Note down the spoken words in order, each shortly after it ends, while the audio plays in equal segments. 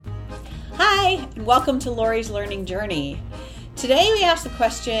Hi, and welcome to Lori's Learning Journey. Today we ask the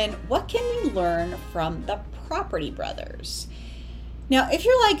question, what can we learn from the Property Brothers? Now, if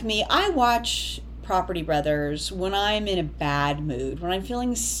you're like me, I watch Property Brothers when I'm in a bad mood, when I'm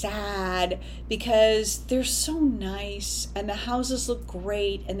feeling sad because they're so nice and the houses look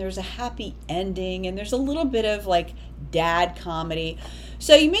great and there's a happy ending and there's a little bit of like dad comedy.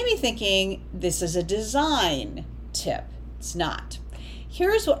 So you may be thinking this is a design tip. It's not.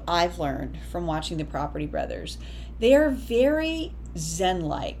 Here's what I've learned from watching the Property Brothers. They are very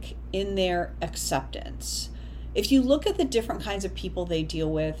Zen-like in their acceptance. If you look at the different kinds of people they deal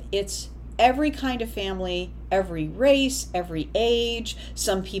with, it's every kind of family, every race, every age,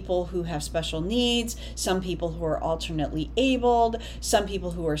 some people who have special needs, some people who are alternately abled, some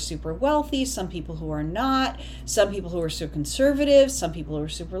people who are super wealthy, some people who are not, some people who are super conservative, some people who are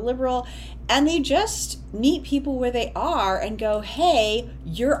super liberal, and they just meet people where they are and go, hey,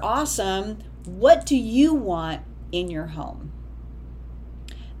 you're awesome. What do you want in your home?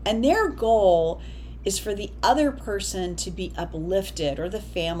 And their goal is for the other person to be uplifted, or the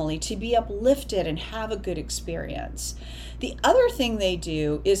family to be uplifted and have a good experience. The other thing they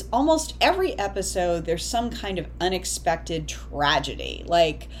do is almost every episode there's some kind of unexpected tragedy,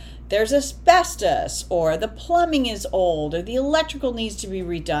 like there's asbestos, or the plumbing is old, or the electrical needs to be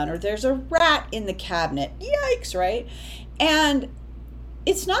redone, or there's a rat in the cabinet. Yikes, right? And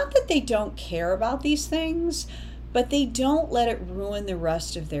it's not that they don't care about these things, but they don't let it ruin the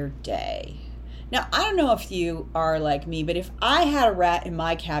rest of their day. Now, I don't know if you are like me, but if I had a rat in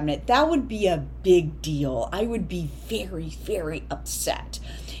my cabinet, that would be a big deal. I would be very, very upset.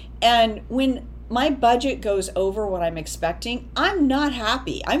 And when my budget goes over what I'm expecting, I'm not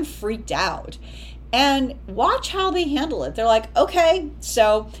happy. I'm freaked out. And watch how they handle it. They're like, okay,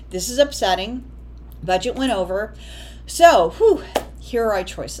 so this is upsetting. Budget went over. So, here are our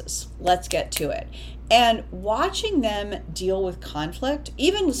choices. Let's get to it. And watching them deal with conflict,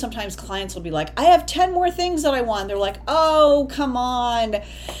 even sometimes clients will be like, I have 10 more things that I want. They're like, oh, come on.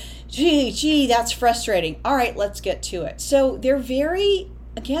 Gee, that's frustrating. All right, let's get to it. So they're very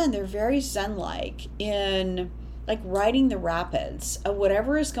Zen-like in like riding the rapids of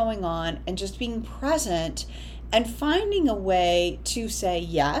whatever is going on and just being present and finding a way to say,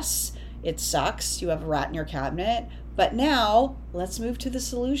 yes, it sucks. You have a rat in your cabinet, but now let's move to the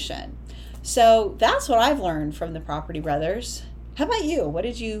solution. So that's what I've learned from the Property Brothers. How about you? What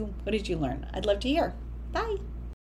did you learn? I'd love to hear. Bye.